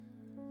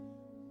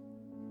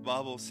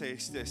Bible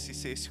says this. He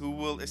says, who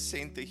will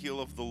ascend the hill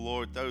of the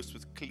Lord? Those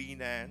with clean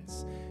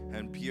hands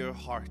and pure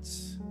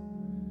hearts.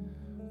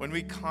 When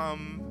we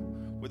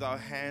come with our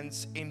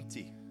hands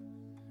empty,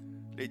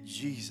 let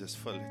Jesus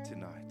fill it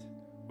tonight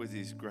with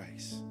His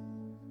grace.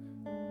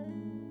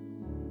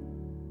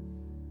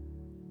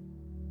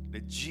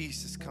 Let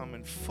Jesus come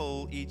and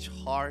fill each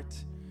heart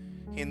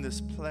in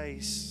this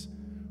place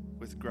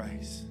with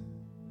grace.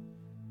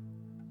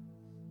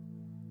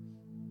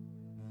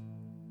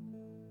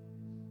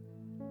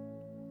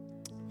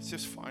 Let's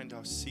just find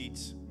our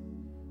seats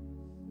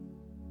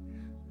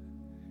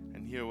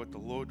and hear what the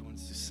Lord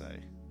wants to say.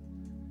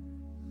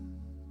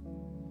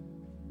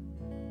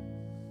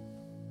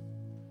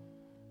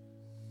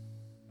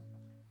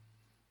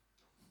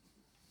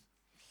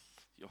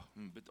 Yeah,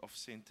 I'm a bit off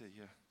center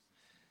here.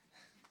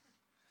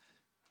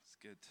 It's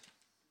good.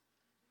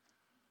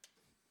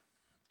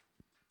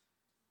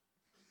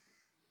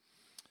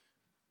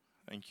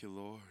 Thank you,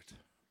 Lord.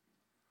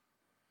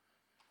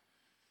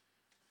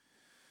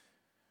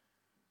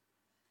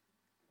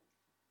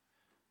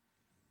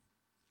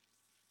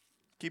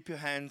 Keep your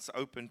hands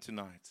open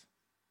tonight.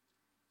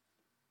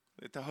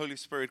 Let the Holy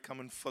Spirit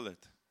come and fill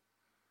it.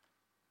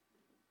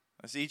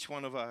 As each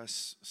one of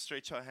us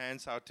stretch our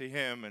hands out to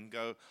Him and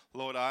go,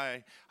 Lord,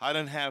 I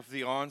don't have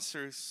the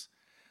answers.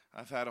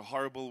 I've had a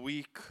horrible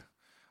week.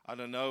 I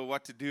don't know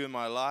what to do in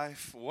my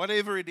life.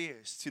 Whatever it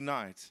is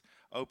tonight,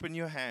 open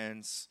your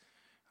hands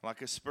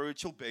like a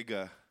spiritual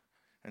beggar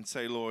and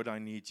say, Lord, I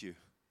need you.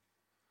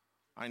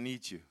 I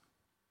need you.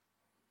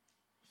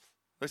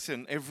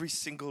 Listen, every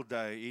single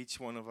day, each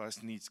one of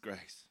us needs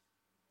grace.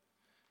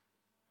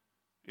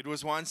 It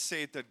was once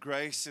said that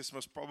grace is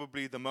most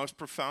probably the most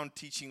profound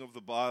teaching of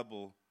the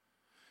Bible.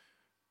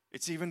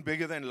 It's even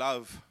bigger than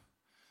love,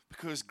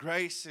 because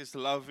grace is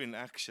love in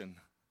action.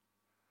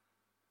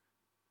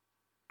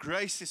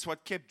 Grace is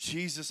what kept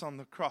Jesus on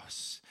the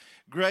cross.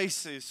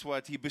 Grace is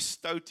what He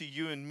bestowed to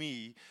you and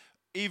me,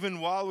 even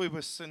while we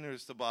were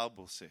sinners, the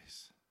Bible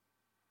says.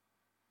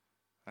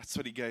 That's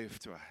what He gave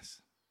to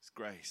us. It's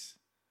grace.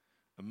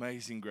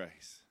 Amazing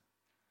grace.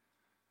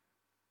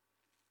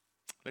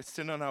 Let's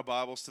turn on our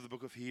Bibles to the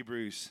book of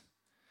Hebrews.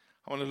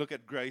 I want to look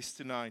at grace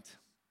tonight.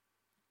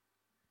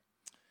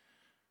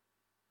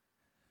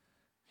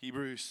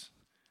 Hebrews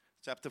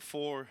chapter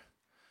 4,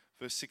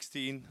 verse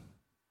 16.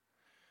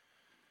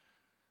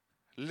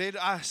 Let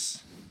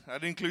us,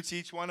 that includes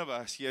each one of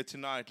us here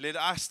tonight, let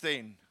us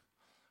then,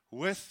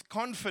 with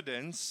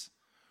confidence,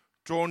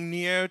 draw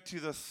near to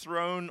the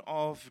throne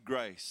of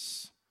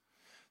grace,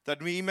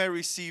 that we may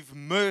receive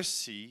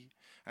mercy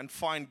and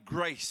find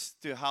grace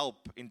to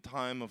help in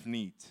time of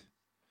need.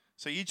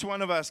 So each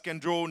one of us can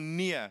draw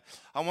near.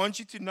 I want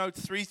you to note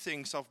three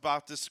things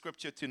about this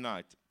scripture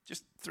tonight.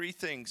 Just three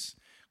things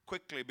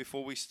quickly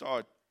before we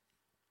start.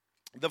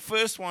 The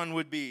first one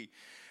would be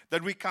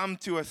that we come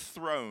to a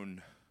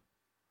throne.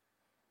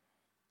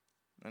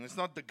 And it's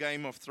not the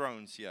Game of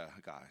Thrones here,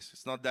 guys.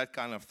 It's not that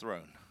kind of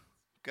throne.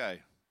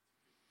 Okay.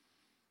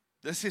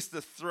 This is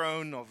the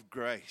throne of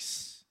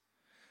grace.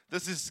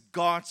 This is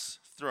God's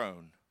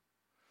throne.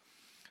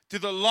 To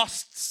the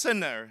lost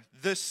sinner,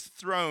 this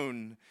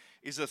throne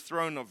is a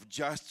throne of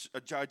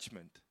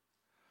judgment.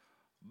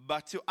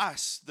 But to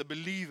us, the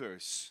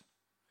believers,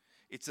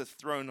 it's a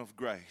throne of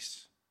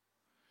grace.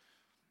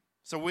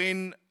 So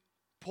when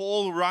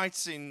Paul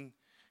writes in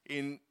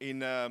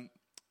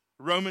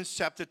Romans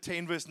chapter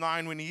 10, verse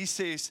 9, when he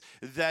says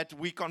that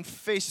we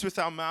confess with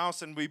our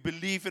mouths and we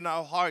believe in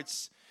our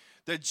hearts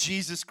that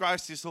Jesus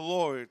Christ is the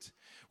Lord,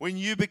 when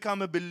you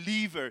become a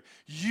believer,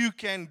 you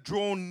can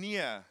draw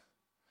near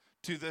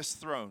to this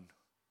throne.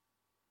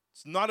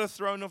 It's not a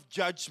throne of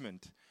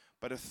judgment,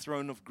 but a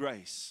throne of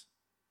grace.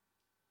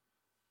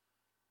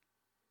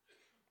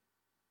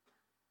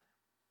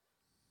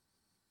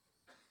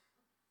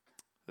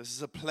 This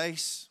is a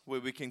place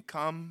where we can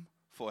come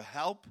for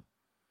help.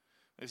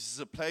 This is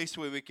a place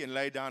where we can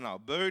lay down our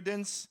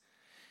burdens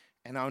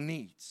and our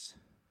needs.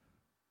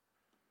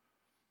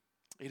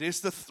 It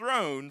is the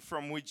throne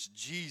from which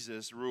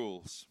Jesus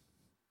rules.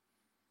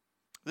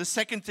 The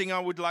second thing I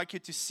would like you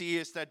to see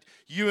is that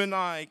you and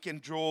I can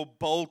draw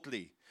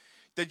boldly.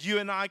 That you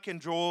and I can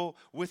draw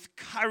with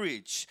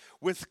courage,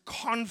 with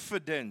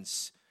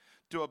confidence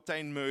to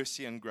obtain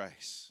mercy and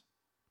grace.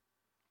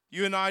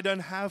 You and I don't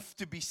have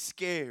to be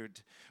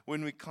scared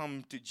when we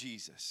come to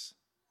Jesus.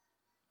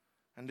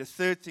 And the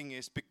third thing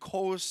is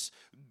because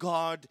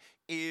God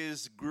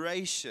is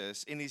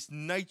gracious in His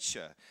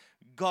nature.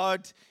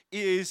 God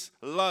is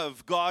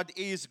love. God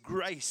is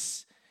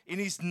grace. In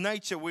His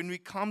nature, when we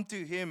come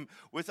to Him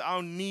with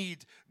our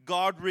need,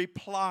 God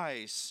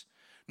replies.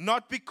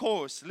 Not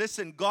because,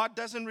 listen, God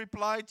doesn't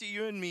reply to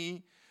you and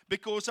me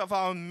because of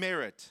our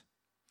merit.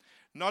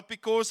 Not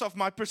because of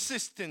my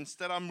persistence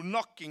that I'm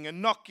knocking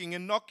and knocking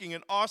and knocking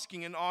and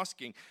asking and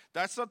asking.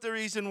 That's not the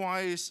reason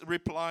why He's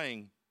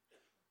replying.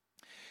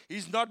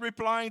 He's not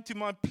replying to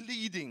my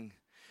pleading.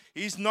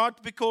 He's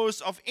not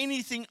because of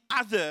anything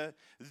other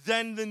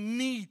than the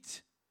need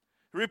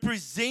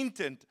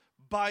represented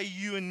by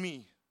you and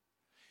me.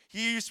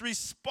 He is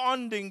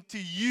responding to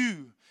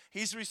you.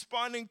 He's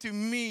responding to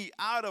me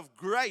out of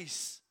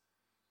grace.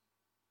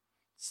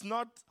 It's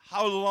not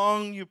how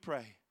long you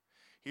pray.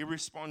 He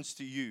responds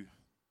to you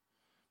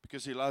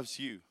because He loves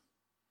you.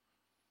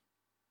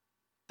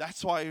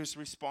 That's why He's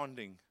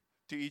responding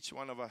to each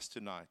one of us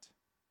tonight.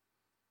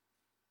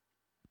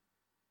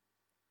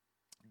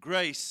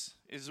 Grace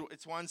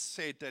it's once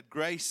said that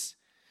grace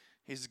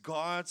is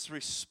God's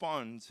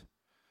response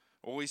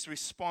or His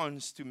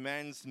response to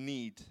man's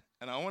need.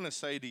 And I want to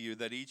say to you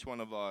that each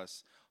one of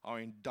us are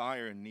in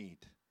dire need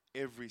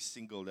every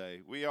single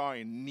day. We are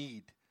in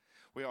need.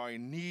 We are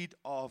in need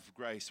of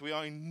grace. We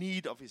are in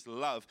need of His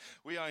love.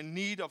 We are in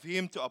need of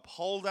Him to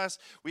uphold us.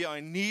 We are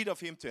in need of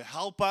Him to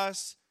help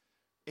us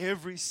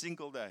every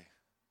single day.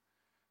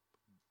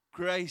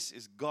 Grace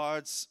is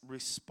God's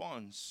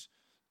response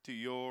to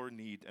your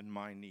need and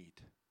my need.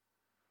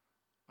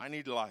 I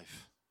need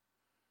life.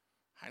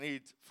 I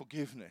need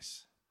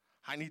forgiveness.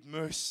 I need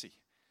mercy.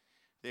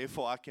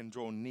 Therefore, I can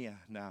draw near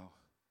now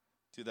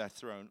to that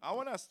throne. I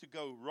want us to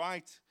go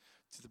right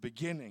to the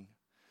beginning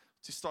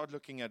to start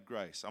looking at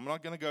grace. I'm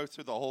not going to go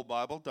through the whole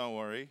Bible, don't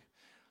worry.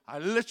 I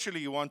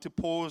literally want to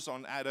pause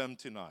on Adam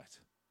tonight.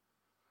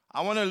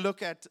 I want to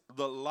look at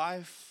the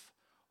life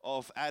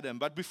of Adam.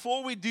 But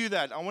before we do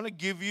that, I want to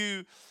give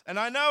you, and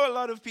I know a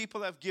lot of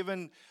people have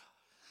given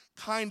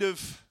kind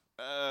of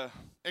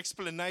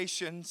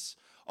explanations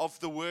of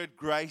the word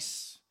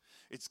grace.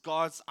 It's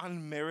God's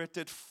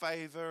unmerited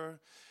favor.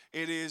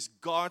 It is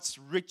God's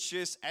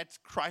riches at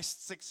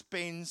Christ's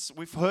expense.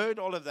 We've heard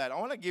all of that. I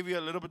want to give you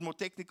a little bit more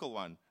technical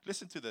one.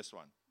 Listen to this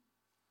one.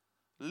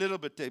 A little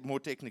bit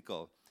more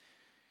technical.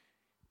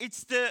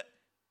 It's the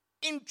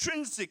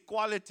intrinsic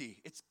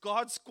quality. It's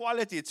God's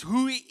quality. It's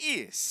who He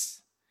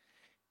is.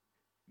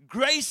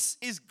 Grace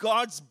is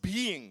God's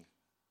being.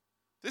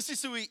 This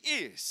is who He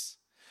is.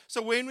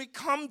 So when we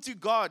come to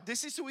God,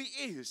 this is who He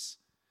is.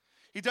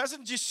 He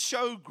doesn't just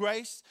show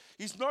grace.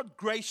 He's not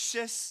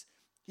gracious.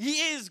 He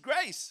is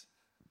grace.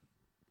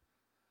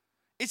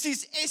 It's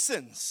His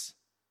essence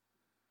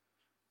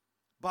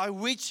by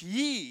which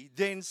He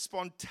then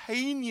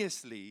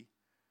spontaneously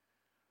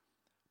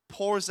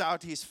pours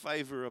out His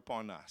favor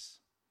upon us.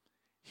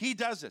 He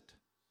does it.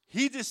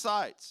 He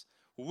decides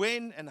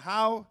when and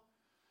how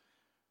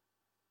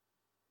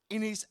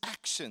in His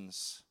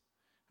actions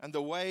and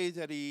the way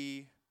that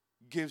He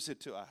gives it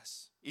to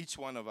us, each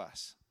one of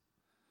us.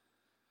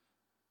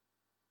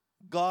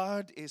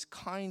 God is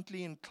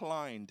kindly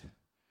inclined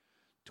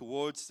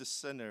towards the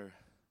sinner.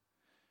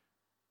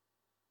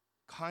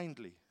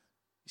 Kindly.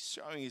 He's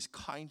showing His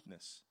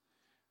kindness.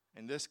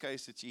 In this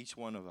case, it's each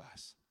one of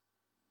us.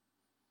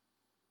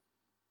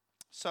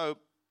 So,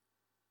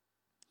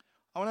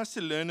 I want us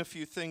to learn a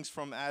few things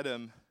from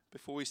Adam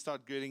before we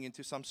start getting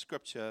into some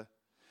scripture.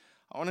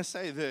 I want to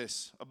say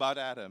this about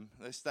Adam.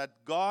 Is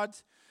that God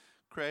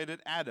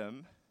created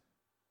Adam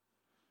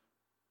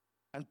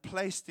and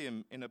placed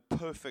him in a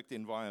perfect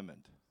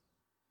environment.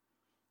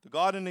 The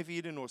Garden of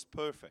Eden was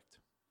perfect.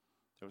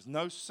 There was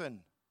no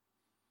sin.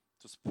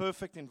 It was a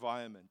perfect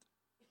environment.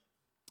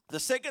 The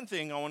second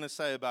thing I want to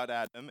say about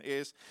Adam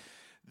is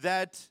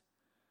that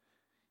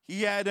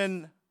he had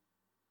an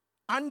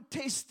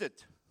untested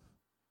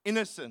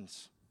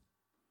innocence.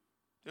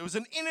 There was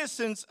an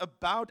innocence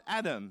about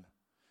Adam,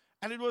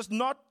 and it was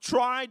not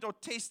tried or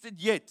tested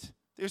yet.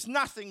 There's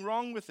nothing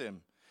wrong with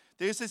him.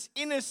 There's this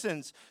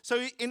innocence.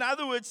 So in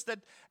other words, that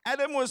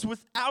Adam was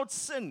without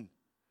sin.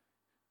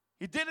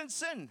 He didn't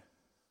sin.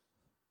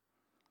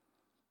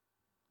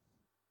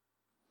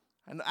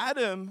 And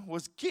Adam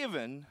was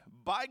given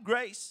by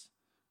grace.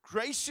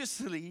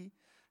 Graciously,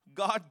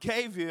 God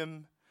gave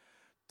him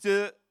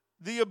the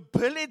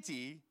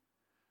ability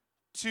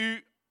to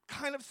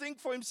kind of think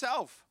for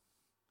himself,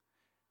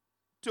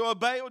 to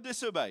obey or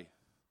disobey.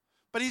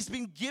 But he's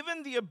been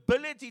given the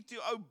ability to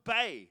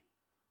obey.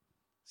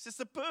 This is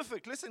the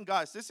perfect, listen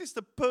guys, this is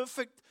the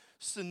perfect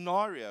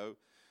scenario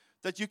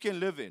that you can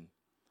live in,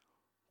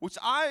 which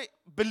I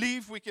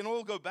believe we can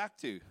all go back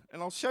to.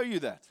 And I'll show you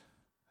that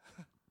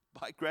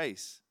by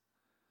grace.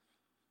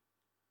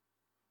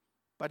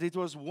 But it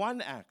was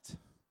one act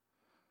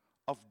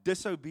of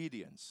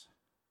disobedience,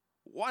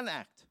 one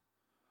act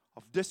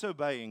of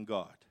disobeying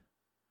God.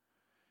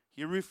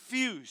 He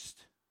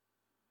refused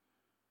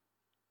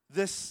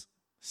this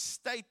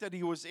state that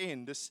he was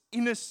in, this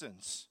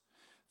innocence,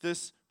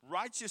 this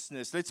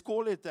righteousness, let's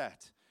call it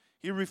that.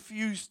 He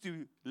refused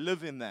to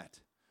live in that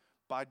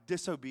by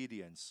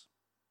disobedience.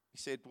 He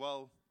said,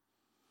 well,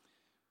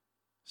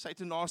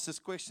 Satan asked this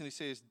question. He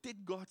says,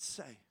 did God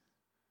say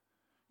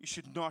you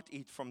should not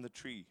eat from the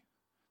tree?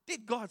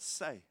 Did God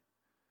say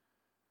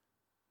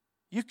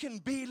you can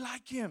be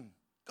like Him?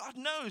 God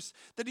knows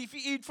that if you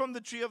eat from the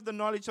tree of the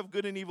knowledge of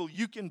good and evil,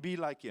 you can be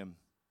like Him.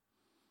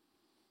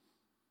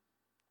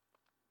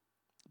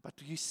 But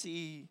you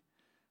see,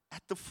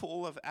 at the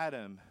fall of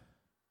Adam,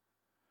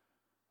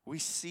 we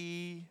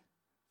see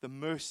the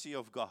mercy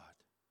of God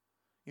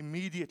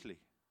immediately.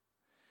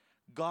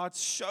 God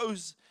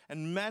shows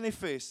and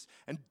manifests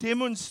and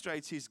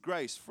demonstrates His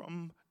grace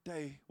from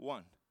day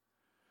one.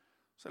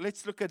 So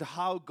let's look at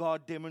how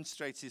God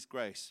demonstrates His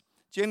grace.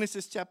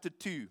 Genesis chapter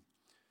 2,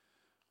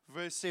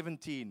 verse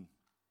 17.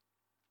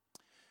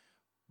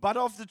 But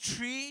of the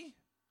tree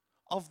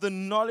of the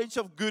knowledge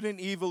of good and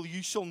evil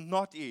you shall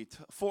not eat,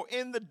 for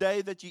in the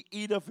day that you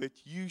eat of it,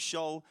 you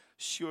shall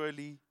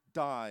surely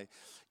die.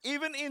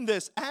 Even in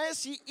this,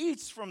 as he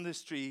eats from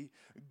this tree,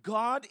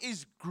 God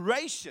is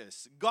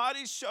gracious. God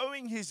is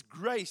showing His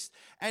grace,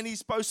 and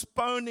He's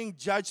postponing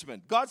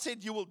judgment. God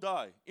said you will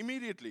die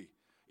immediately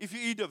if you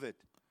eat of it.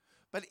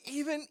 But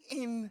even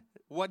in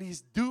what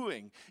He's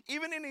doing,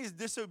 even in His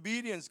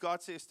disobedience,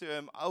 God says to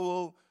him, I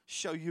will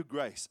show you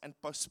grace and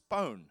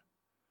postpone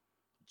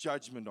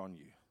judgment on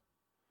you.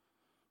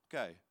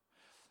 Okay.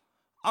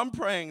 I'm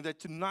praying that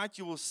tonight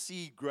you will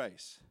see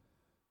grace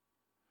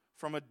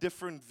from a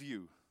different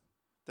view.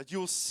 That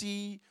you'll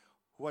see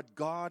what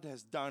God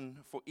has done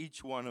for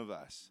each one of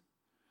us.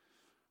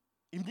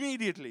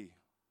 Immediately,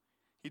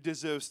 he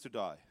deserves to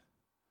die.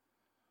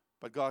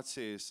 But God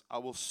says, I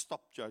will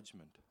stop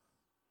judgment.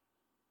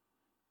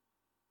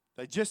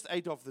 They just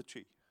ate off the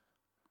tree.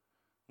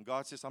 And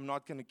God says, I'm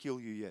not going to kill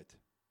you yet.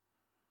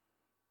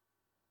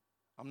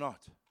 I'm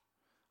not.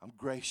 I'm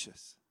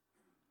gracious.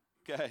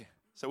 Okay.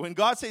 So when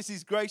God says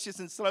He's gracious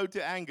and slow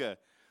to anger,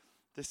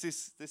 this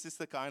is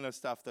the kind of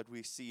stuff that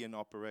we see in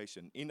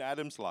operation in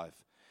Adam's life.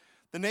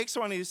 The next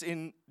one is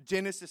in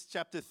Genesis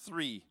chapter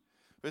 3,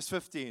 verse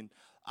 15.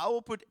 I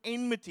will put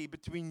enmity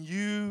between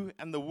you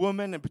and the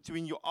woman, and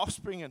between your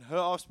offspring and her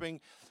offspring.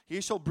 He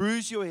shall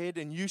bruise your head,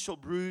 and you shall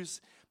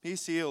bruise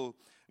his heel.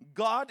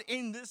 God,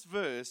 in this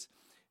verse,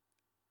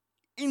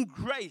 in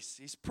grace,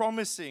 is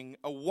promising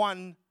a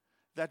one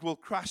that will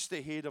crush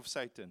the head of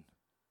Satan.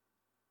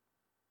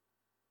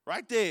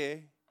 Right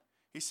there,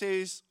 He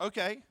says,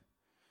 okay,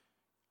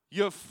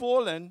 you have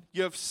fallen,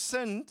 you have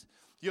sinned,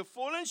 you have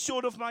fallen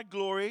short of my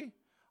glory.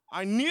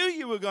 I knew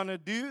you were going to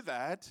do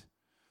that,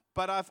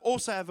 but I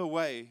also have a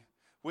way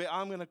where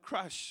I'm going to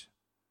crush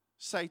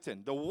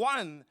Satan. The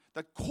one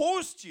that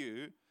caused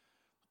you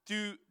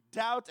to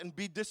doubt and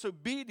be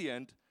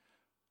disobedient,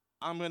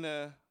 I'm going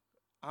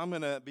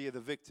to be the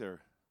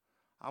victor.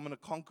 I'm going to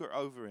conquer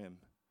over him.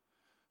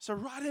 So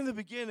right in the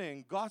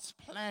beginning, God's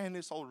plan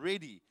is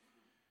already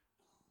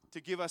to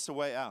give us a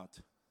way out.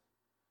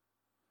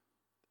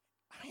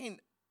 I mean,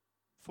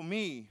 for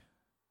me,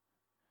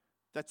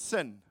 that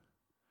sin,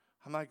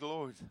 I'm like,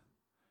 Lord,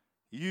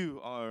 you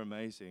are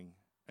amazing.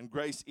 And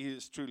grace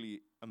is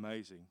truly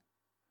amazing.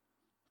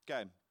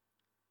 Okay.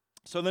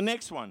 So the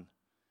next one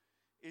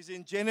is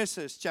in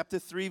Genesis chapter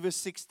 3, verse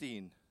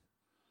 16.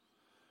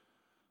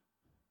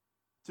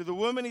 To the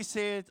woman he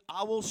said,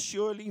 I will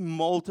surely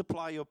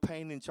multiply your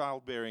pain in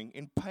childbearing.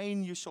 In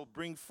pain you shall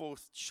bring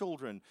forth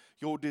children.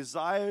 Your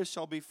desire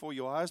shall be for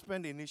your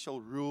husband, and he shall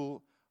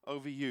rule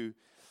over you.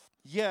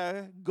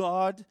 Yeah,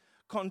 God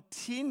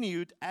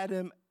continued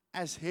Adam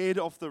as head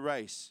of the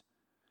race.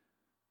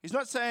 He's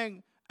not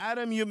saying,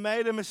 Adam, you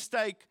made a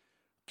mistake,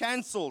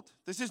 cancelled.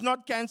 This is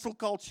not cancel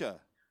culture.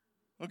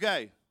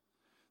 Okay.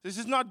 This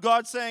is not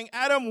God saying,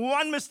 Adam,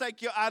 one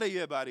mistake, you're out of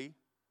here, buddy.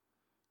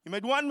 You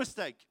made one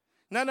mistake.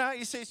 No,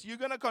 he says, you're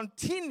going to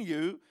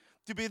continue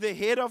to be the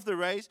head of the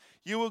race.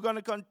 You are going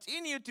to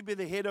continue to be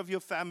the head of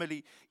your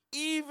family,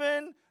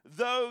 even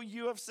though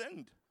you have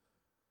sinned.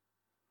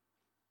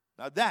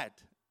 Now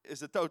that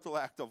is a total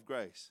act of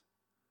grace.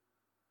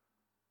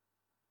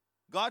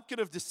 God could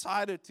have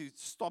decided to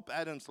stop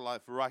Adam's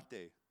life right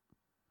there.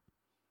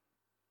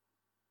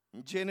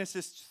 In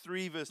Genesis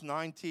 3, verse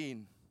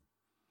 19.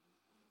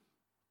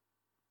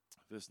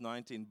 Verse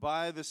 19.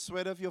 By the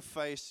sweat of your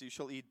face you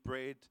shall eat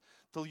bread,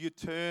 till you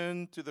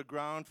turn to the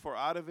ground, for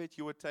out of it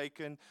you were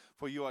taken,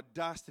 for you are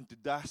dust, and to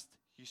dust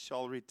you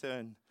shall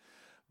return.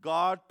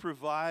 God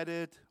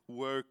provided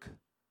work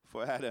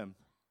for Adam.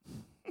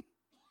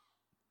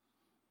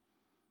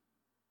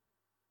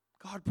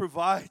 God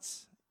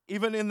provides.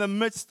 Even in the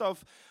midst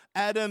of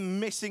Adam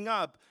messing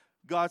up,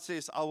 God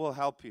says, I will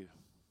help you.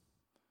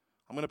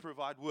 I'm going to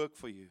provide work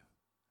for you.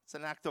 It's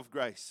an act of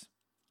grace.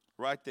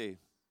 Right there.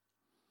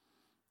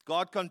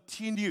 God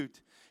continued.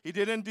 He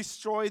didn't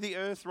destroy the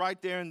earth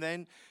right there and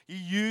then. He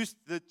used,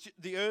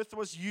 the earth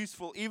was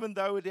useful, even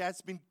though it has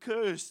been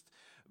cursed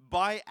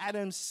by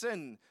Adam's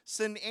sin.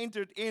 Sin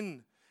entered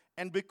in.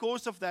 And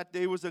because of that,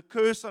 there was a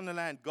curse on the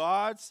land.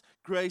 God's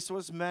grace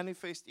was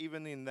manifest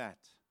even in that.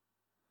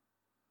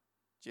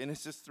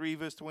 Genesis 3,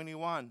 verse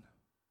 21.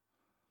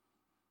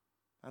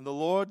 And the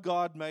Lord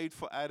God made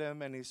for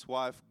Adam and his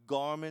wife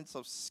garments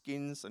of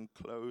skins and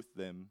clothed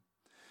them.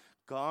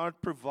 God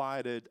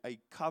provided a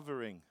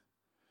covering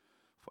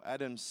for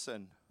Adam's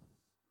sin.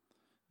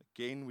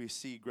 Again, we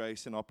see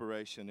grace in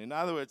operation. In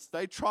other words,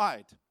 they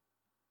tried.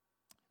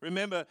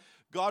 Remember,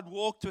 God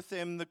walked with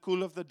them in the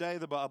cool of the day,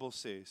 the Bible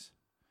says.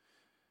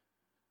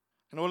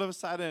 And all of a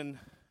sudden,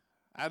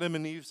 Adam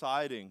and Eve's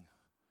hiding.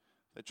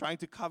 They're trying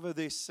to cover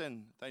their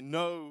sin. They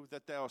know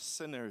that they are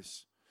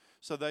sinners.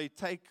 So they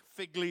take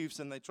fig leaves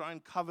and they try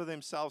and cover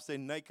themselves, their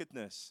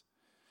nakedness.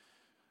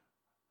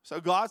 So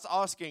God's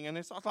asking, and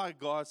it's not like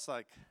God's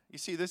like, you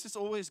see, this is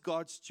always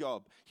God's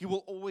job. He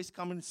will always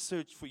come and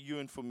search for you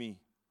and for me.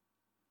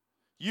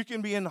 You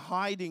can be in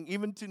hiding.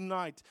 Even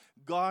tonight,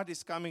 God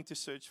is coming to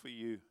search for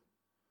you.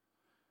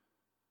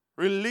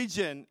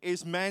 Religion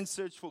is man's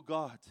search for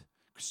God.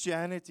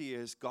 Christianity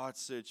is God's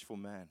search for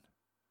man.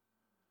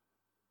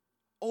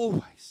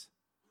 Always.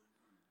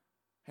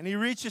 And He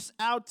reaches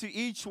out to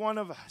each one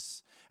of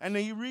us. And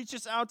He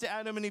reaches out to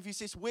Adam and Eve. He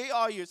says, where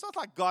are you? It's not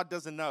like God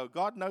doesn't know.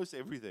 God knows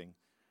everything.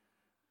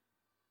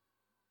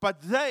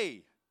 But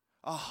they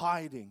are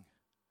hiding,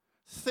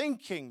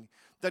 thinking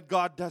that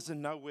God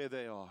doesn't know where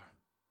they are,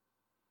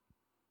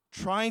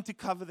 trying to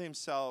cover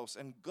themselves.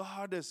 And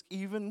God has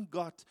even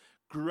got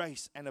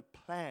grace and a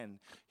plan.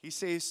 He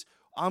says,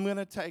 I'm going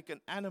to take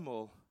an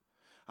animal.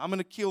 I'm going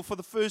to kill. For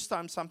the first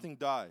time, something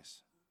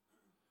dies.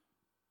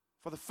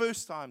 For the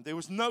first time, there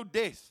was no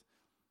death.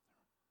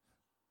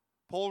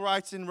 Paul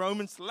writes in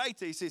Romans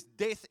later, he says,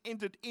 death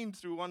entered in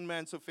through one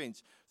man's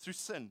offense, through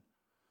sin.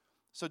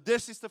 So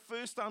this is the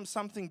first time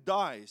something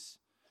dies.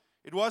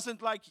 It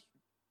wasn't like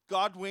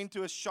God went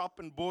to a shop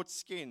and bought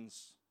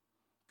skins.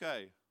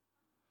 Okay.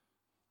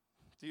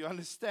 Do you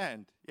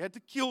understand? He had to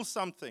kill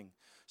something.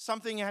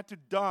 Something had to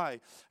die.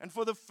 And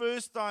for the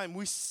first time,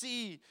 we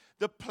see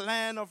the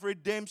plan of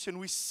redemption.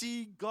 We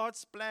see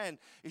God's plan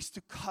is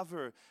to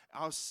cover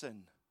our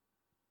sin.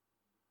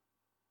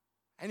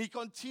 And He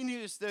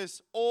continues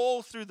this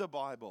all through the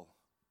Bible.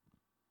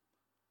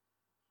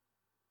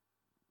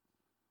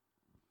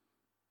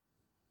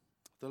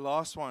 The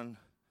last one,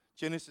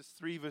 Genesis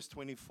 3 verse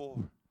 24.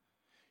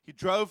 He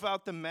drove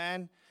out the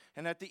man,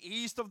 and at the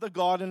east of the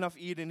Garden of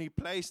Eden, He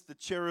placed the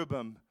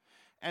cherubim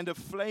and a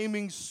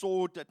flaming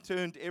sword that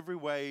turned every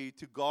way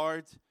to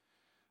guard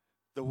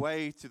the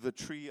way to the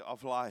tree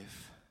of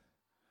life.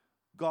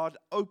 God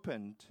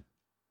opened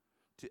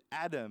to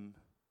Adam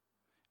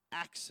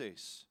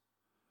access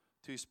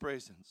to His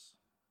presence.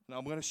 And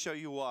I'm going to show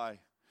you why.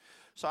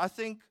 So I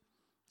think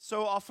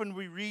so often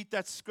we read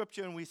that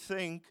scripture and we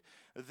think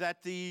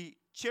that the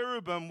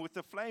cherubim with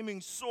the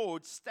flaming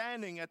sword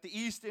standing at the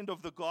east end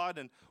of the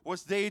garden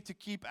was there to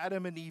keep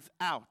Adam and Eve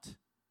out.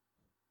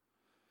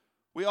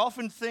 We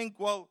often think,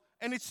 well,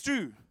 and it's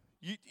true.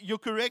 You're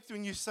correct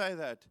when you say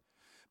that.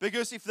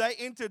 Because if they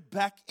entered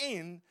back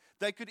in,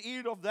 they could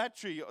eat of that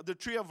tree, the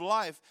tree of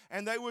life,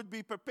 and they would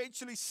be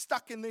perpetually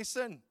stuck in their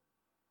sin.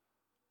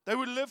 They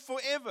would live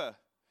forever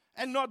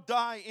and not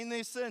die in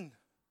their sin.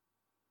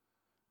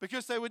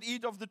 Because they would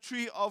eat of the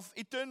tree of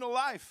eternal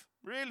life,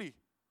 really.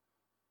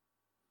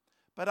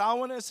 But I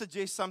want to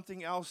suggest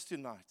something else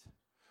tonight.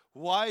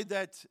 Why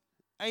that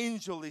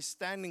angel is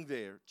standing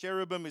there.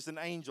 Cherubim is an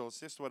angel. It's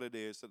just what it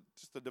is.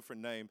 Just a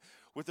different name.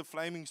 With a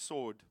flaming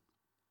sword.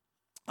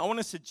 I want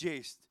to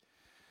suggest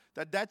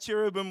that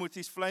cherubim with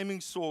his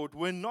flaming sword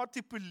were not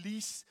to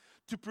police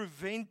to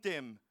prevent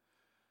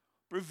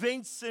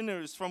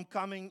sinners from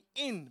coming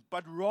in.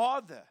 But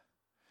rather,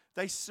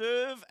 they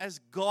serve as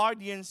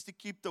guardians to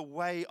keep the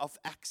way of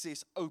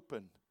access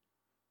open.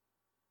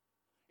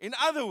 In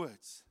other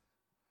words,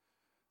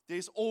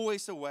 there's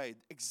always a way,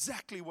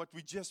 exactly what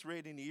we just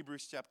read in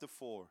Hebrews chapter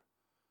 4,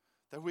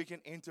 that we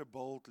can enter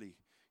boldly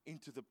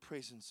into the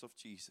presence of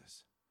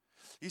Jesus.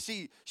 You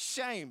see,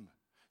 shame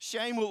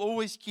will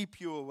always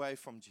keep you away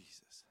from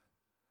Jesus.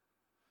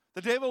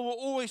 The devil will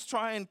always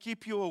try and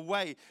keep you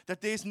away,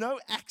 that there's no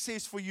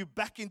access for you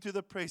back into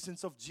the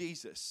presence of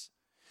Jesus.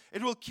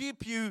 It will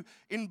keep you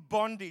in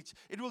bondage.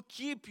 It will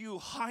keep you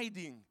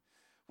hiding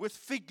with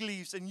fig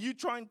leaves and you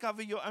try and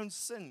cover your own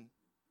sin.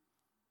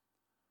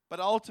 But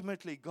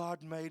ultimately,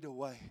 God made a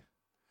way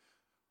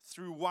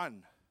through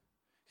one.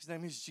 His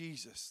name is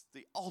Jesus,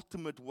 the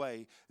ultimate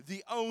way,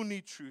 the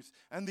only truth,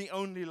 and the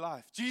only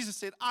life. Jesus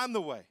said, I'm the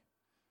way.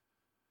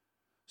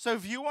 So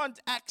if you want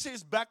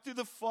access back to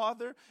the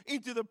Father,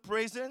 into the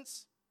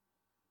presence,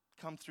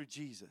 come through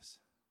Jesus.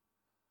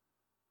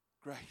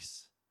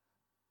 Grace.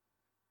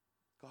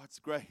 God's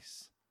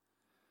grace.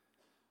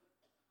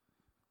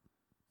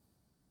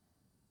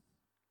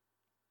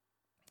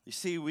 You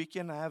see, we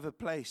can have a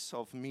place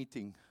of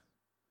meeting.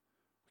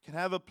 We can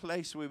have a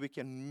place where we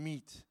can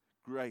meet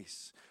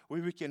grace,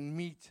 where we can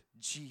meet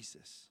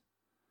Jesus.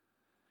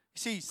 You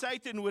see,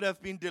 Satan would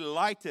have been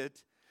delighted,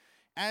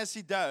 as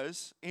he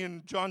does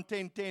in John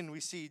 10:10. We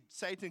see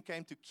Satan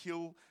came to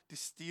kill, to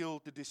steal,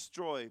 to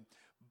destroy.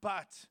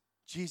 But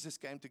Jesus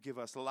came to give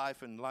us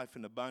life and life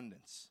in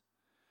abundance.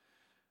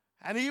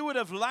 And he would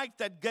have liked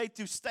that gate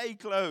to stay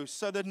closed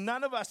so that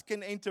none of us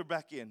can enter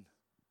back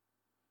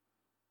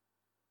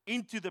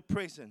into the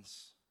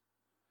presence,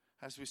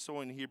 as we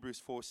saw in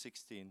Hebrews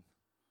 4:16.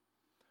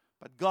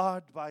 But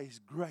God, by His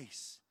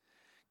grace,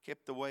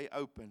 kept the way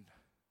open.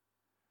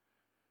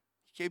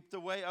 He kept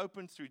the way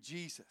open through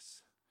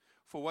Jesus.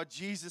 For what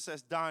Jesus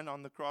has done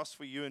on the cross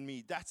for you and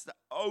me, that's the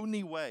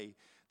only way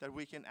that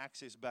we can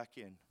access back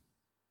in.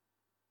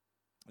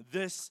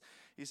 This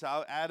is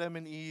how Adam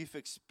and Eve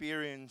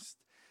experienced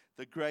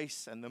the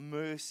grace and the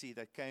mercy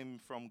that came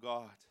from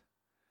God.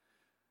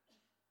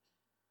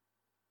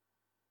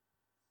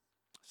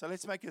 So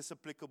let's make this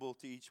applicable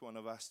to each one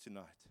of us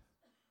tonight.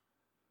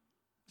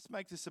 Let's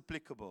make this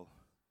applicable.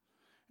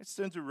 Let's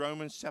turn to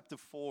Romans chapter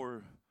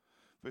 4,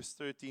 verse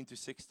 13 to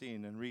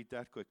 16, and read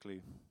that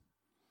quickly.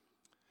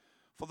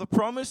 For the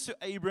promise to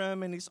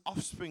Abraham and his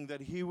offspring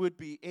that he would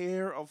be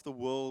heir of the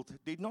world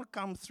did not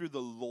come through the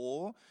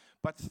law,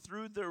 but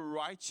through the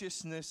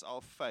righteousness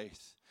of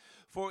faith.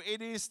 For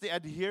it is the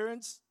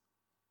adherents.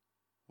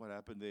 What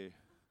happened there?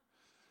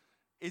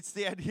 It's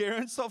the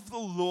adherents of the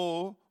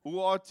law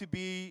who are to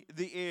be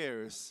the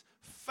heirs.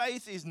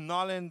 Faith is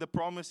null and the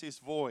promise is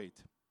void.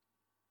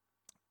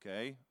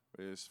 Okay,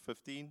 verse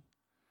 15.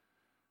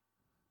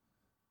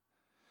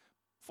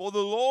 For the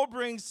law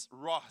brings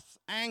wrath,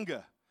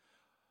 anger.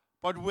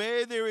 But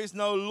where there is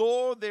no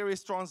law, there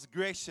is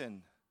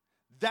transgression.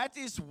 That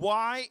is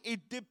why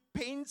it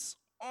depends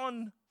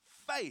on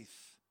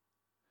faith,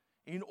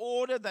 in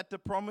order that the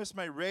promise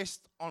may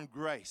rest on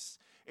grace.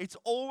 It's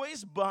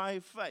always by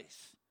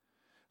faith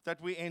that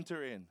we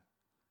enter in.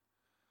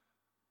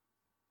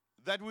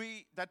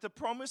 That the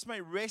promise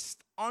may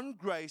rest on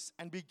grace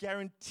and be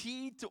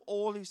guaranteed to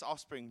all his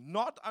offspring,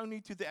 not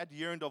only to the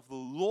adherent of the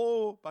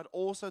law, but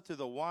also to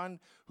the one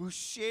who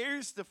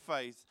shares the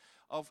faith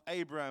of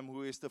Abraham,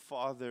 who is the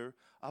father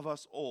of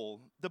us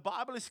all. The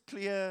Bible is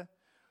clear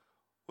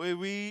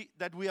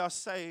that we are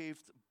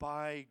saved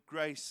by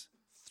grace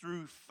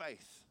through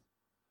faith.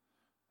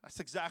 That's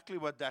exactly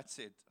what that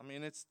said. I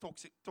mean, it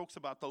talks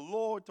about the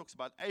law, it talks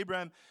about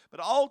Abraham, but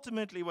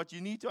ultimately what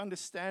you need to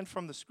understand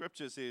from the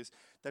scriptures is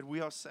that we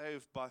are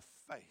saved by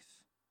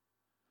faith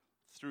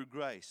through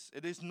grace.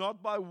 It is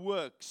not by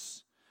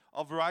works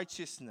of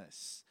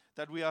righteousness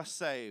that we are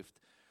saved,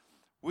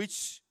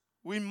 which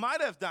we might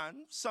have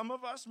done. Some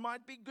of us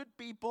might be good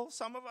people.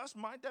 Some of us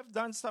might have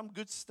done some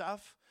good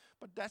stuff.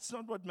 But that's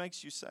not what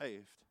makes you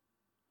saved.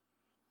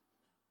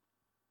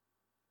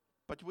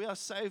 But we are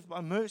saved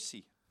by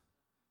mercy,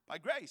 by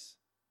grace.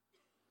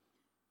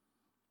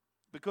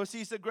 Because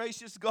he's a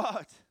gracious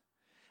God.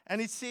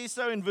 And it says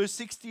so in verse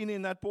 16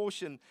 in that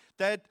portion,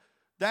 that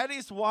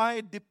is why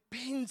it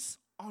depends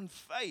on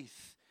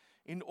faith,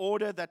 in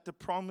order that the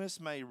promise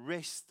may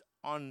rest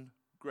on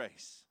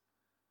grace.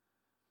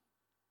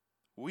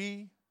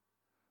 We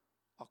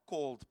are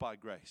called by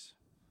grace.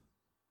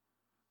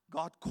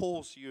 God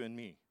calls you and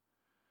me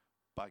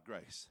by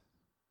grace.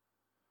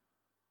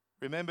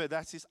 Remember,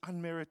 that's his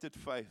unmerited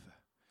favor.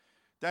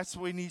 That's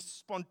when he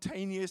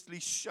spontaneously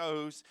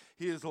shows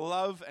his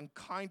love and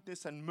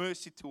kindness and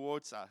mercy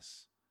towards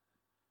us.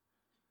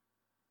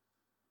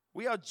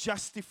 We are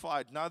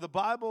justified. Now, the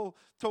Bible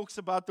talks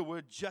about the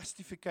word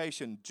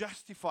justification.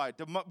 Justified.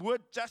 The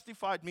word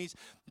justified means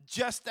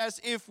just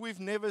as if we've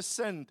never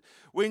sinned.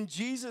 When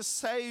Jesus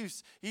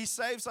saves, he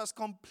saves us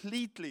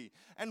completely.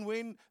 And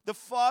when the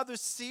Father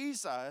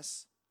sees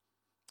us,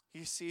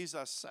 he sees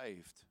us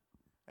saved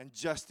and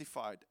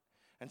justified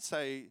and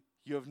say,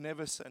 you have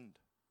never sinned.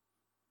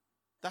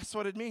 That's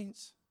what it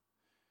means.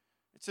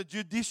 It's a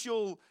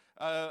judicial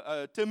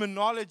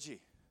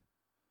terminology.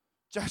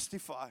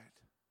 Justified.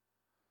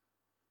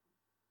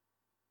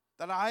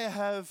 That I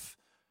have,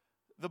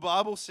 the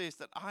Bible says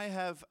that I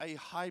have a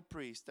high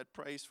priest that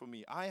prays for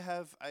me. I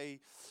have an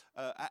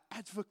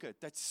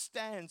advocate that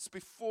stands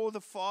before the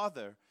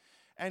Father,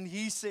 and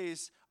he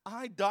says,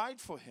 I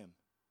died for him.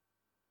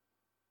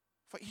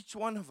 For each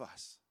one of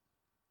us.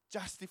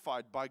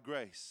 Justified by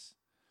grace.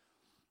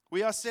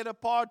 We are set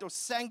apart or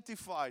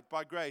sanctified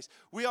by grace.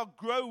 We are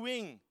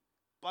growing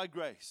by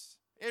grace.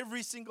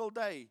 Every single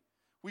day,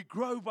 we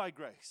grow by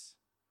grace.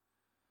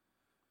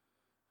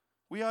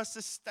 We are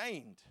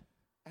sustained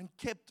and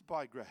kept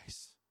by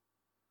grace.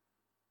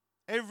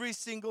 Every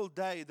single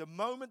day, the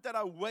moment that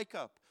I wake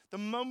up, the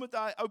moment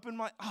that I open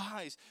my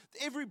eyes,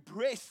 every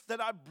breath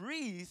that I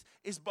breathe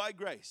is by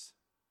grace.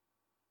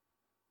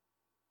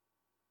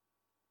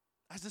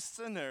 As a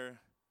sinner,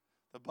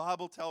 the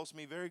Bible tells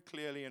me very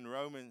clearly in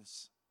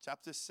Romans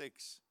chapter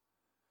 6,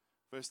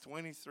 verse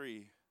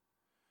 23,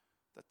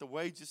 that the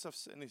wages of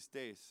sin is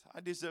death.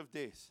 I deserve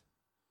death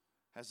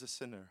as a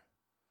sinner.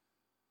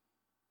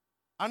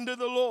 Under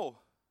the law,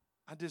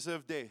 I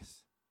deserve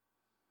death.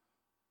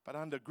 But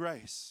under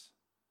grace,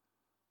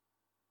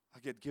 I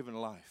get given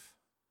life.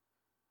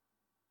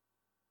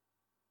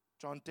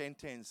 John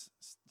 10:10,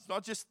 it's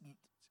not just,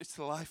 it's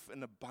life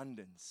in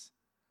abundance.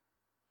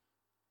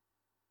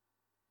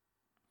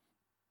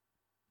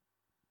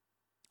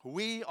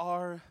 We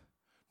are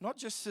not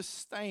just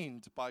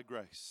sustained by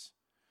grace,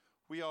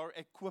 we are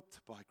equipped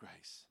by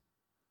grace.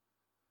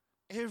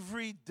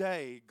 Every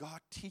day,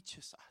 God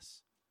teaches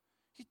us.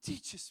 He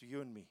teaches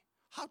you and me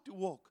how to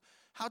walk,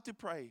 how to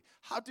pray,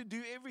 how to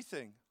do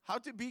everything, how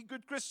to be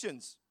good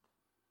Christians.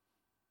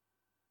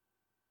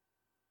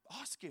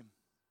 Ask him,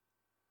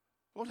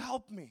 Lord,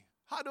 help me.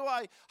 How do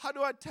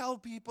I tell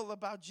people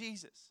about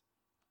Jesus?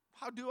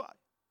 How do I?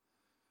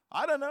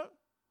 I don't know.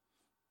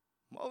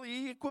 Well,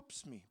 he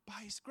equips me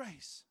by his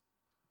grace.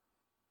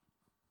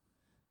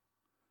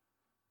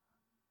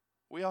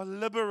 We are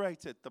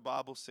liberated, the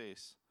Bible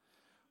says,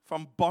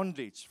 from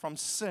bondage, from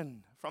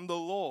sin, from the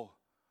law,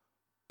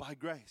 by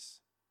grace.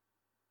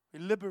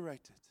 We're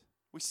liberated.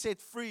 We're set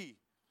free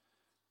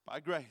by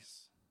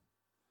grace.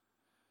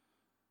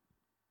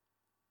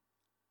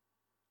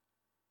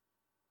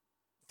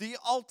 The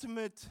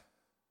ultimate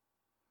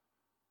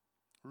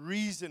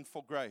reason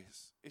for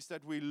grace is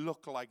that we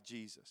look like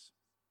Jesus.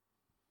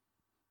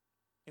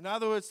 In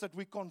other words, that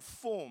we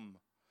conform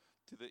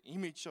to the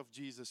image of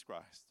Jesus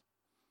Christ.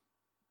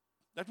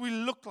 That we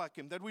look like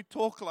Him, that we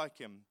talk like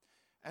Him.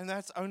 And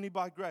that's only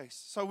by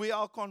grace. So we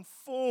are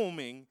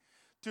conforming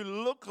to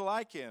look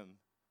like Him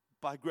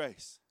by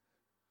grace.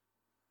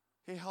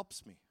 He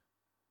helps me.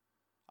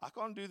 I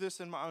can't do this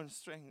in my own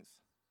strength.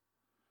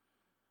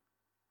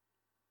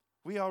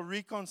 We are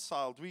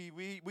reconciled.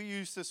 We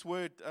use this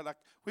word like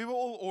we were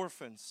all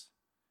orphans.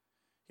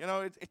 You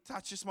know, it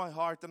touches my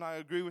heart, and I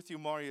agree with you,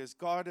 Marius.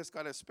 God has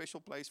got a special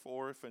place for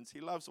orphans.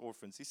 He loves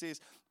orphans. He says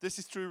this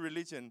is true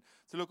religion,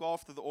 to look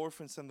after the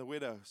orphans and the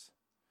widows.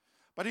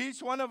 But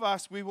each one of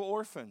us, we were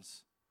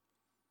orphans.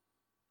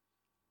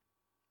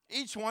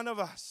 Each one of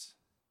us.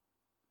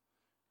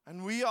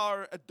 And we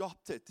are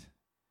adopted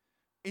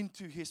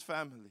into His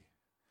family.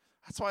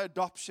 That's why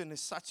adoption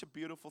is such a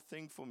beautiful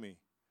thing for me.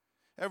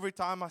 Every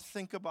time I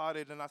think about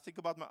it, and I think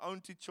about my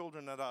own 2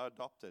 children that I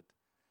adopted,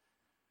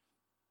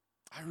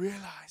 I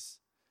realize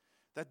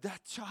that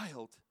that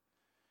child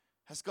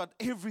has got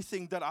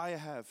everything that I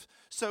have.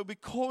 So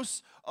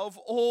because of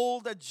all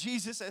that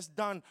Jesus has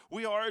done,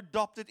 we are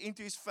adopted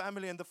into His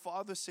family. And the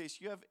Father says,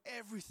 you have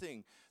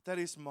everything that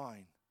is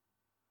mine.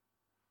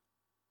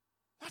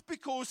 Not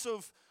because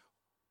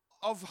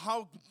of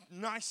how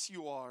nice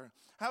you are,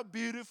 how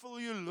beautiful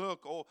you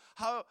look, or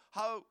how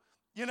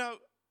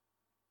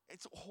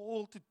it's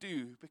all to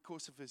do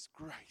because of His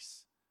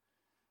grace.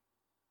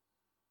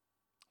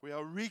 We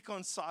are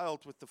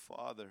reconciled with the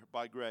Father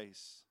by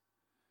grace.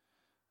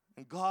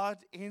 And God,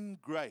 in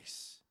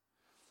grace,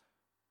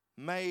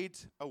 made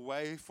a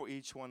way for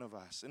each one of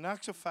us. In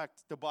actual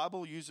fact, the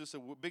Bible uses a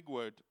big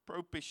word,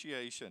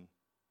 propitiation.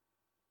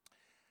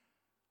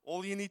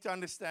 All you need to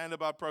understand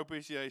about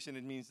propitiation,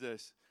 it means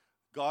this: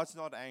 God's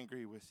not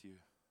angry with you.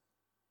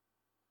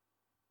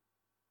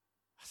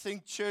 I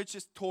think church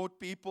has taught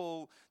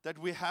people that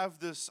we have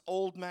this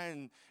old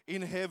man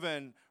in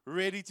heaven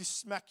ready to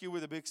smack you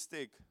with a big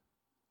stick.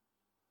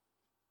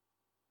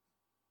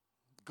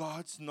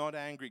 God's not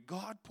angry.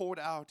 God poured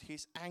out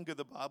His anger,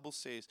 the Bible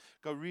says.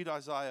 Go read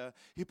Isaiah.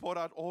 He poured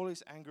out all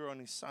His anger on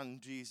His Son,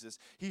 Jesus.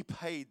 He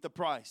paid the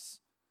price.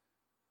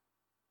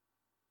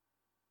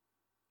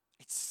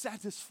 It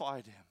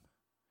satisfied Him.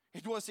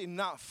 It was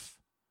enough.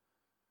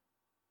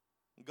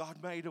 God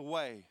made a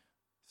way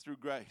through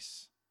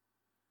grace,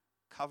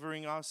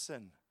 covering our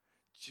sin,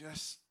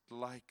 just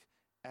like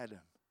Adam.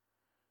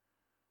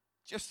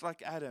 Just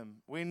like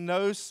Adam. When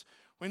those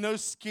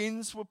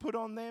skins were put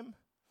on them,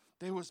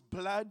 there was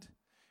blood,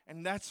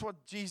 and that's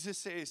what Jesus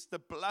says. The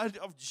blood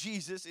of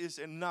Jesus is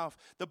enough.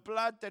 The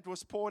blood that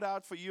was poured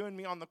out for you and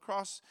me on the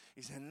cross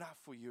is enough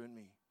for you and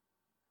me.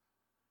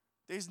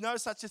 There's no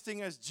such a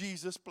thing as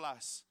Jesus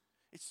plus.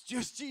 It's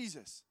just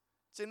Jesus.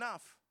 It's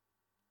enough.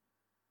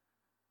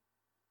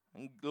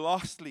 And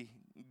lastly,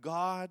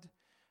 God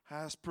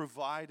has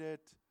provided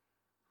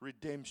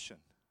redemption.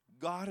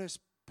 God has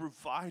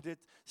provided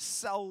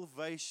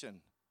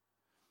salvation.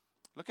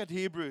 Look at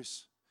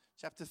Hebrews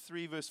chapter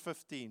 3, verse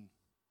 15.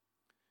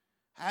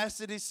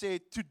 As it is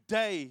said,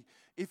 today,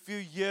 if you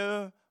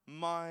hear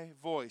my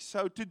voice.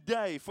 So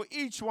today, for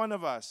each one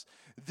of us,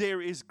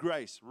 there is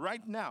grace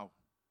right now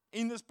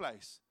in this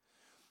place.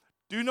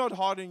 Do not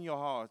harden your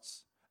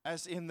hearts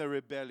as in the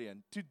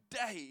rebellion.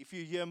 Today, if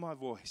you hear my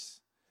voice,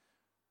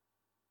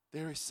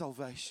 there is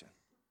salvation.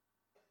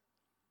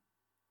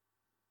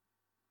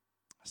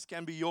 This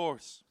can be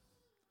yours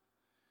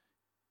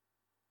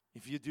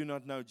if you do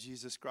not know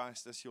Jesus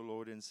Christ as your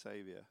Lord and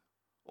Savior.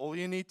 All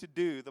you need to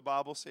do, the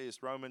Bible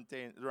says, Romans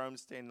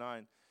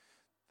 10:9,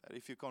 that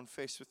if you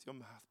confess with your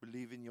mouth,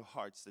 believe in your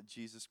hearts that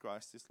Jesus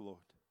Christ is Lord.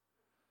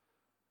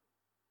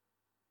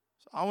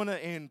 So I want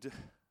to end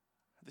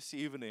this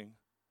evening.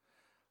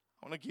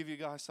 I want to give you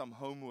guys some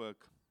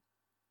homework.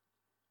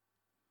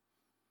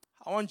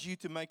 I want you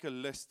to make a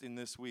list in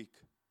this week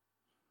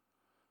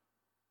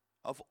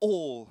of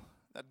all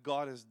that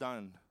God has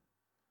done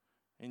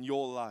in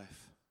your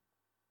life.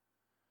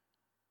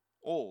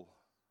 All.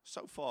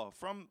 So far,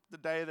 from the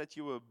day that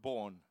you were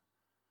born.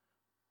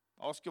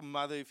 Ask your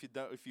mother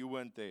if you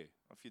weren't there,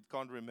 if you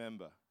can't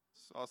remember.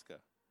 Just ask her.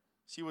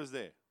 She was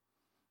there.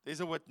 There's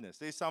a witness.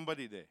 There's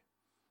somebody there.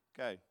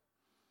 Okay.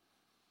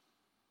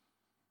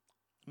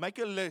 Make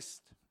a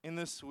list in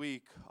this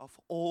week of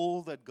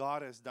all that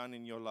God has done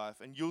in your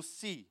life, and you'll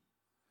see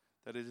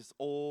that it is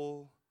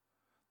all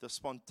the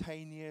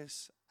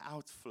spontaneous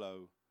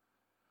outflow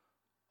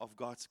of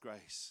God's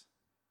grace.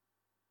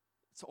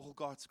 It's all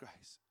God's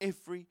grace.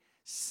 Every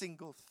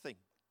single thing.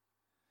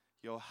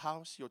 Your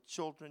house, your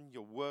children,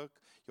 your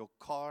work, your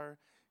car,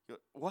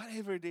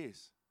 whatever it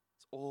is.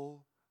 It's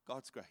all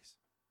God's grace.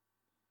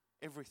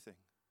 Everything.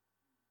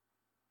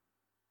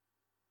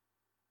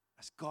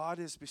 As God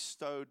has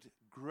bestowed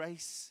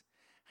grace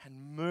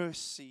and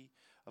mercy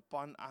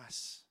upon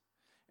us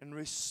in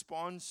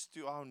response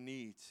to our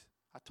need.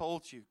 I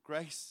told you,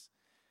 grace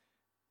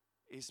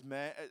is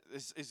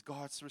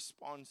God's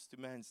response to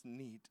man's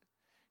need.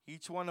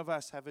 Each one of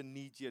us have a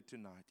need here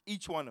tonight.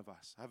 Each one of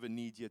us have a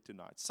need here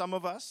tonight. Some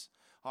of us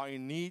are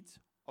in need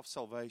of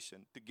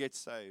salvation, to get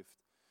saved.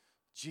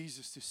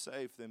 Jesus to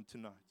save them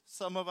tonight.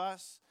 Some of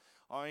us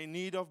are in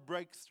need of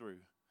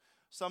breakthrough.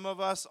 Some of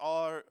us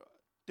are,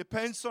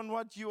 depends on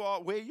what you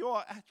are, where you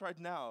are at right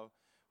now.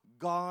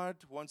 God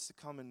wants to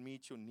come and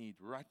meet your need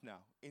right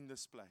now in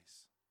this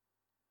place.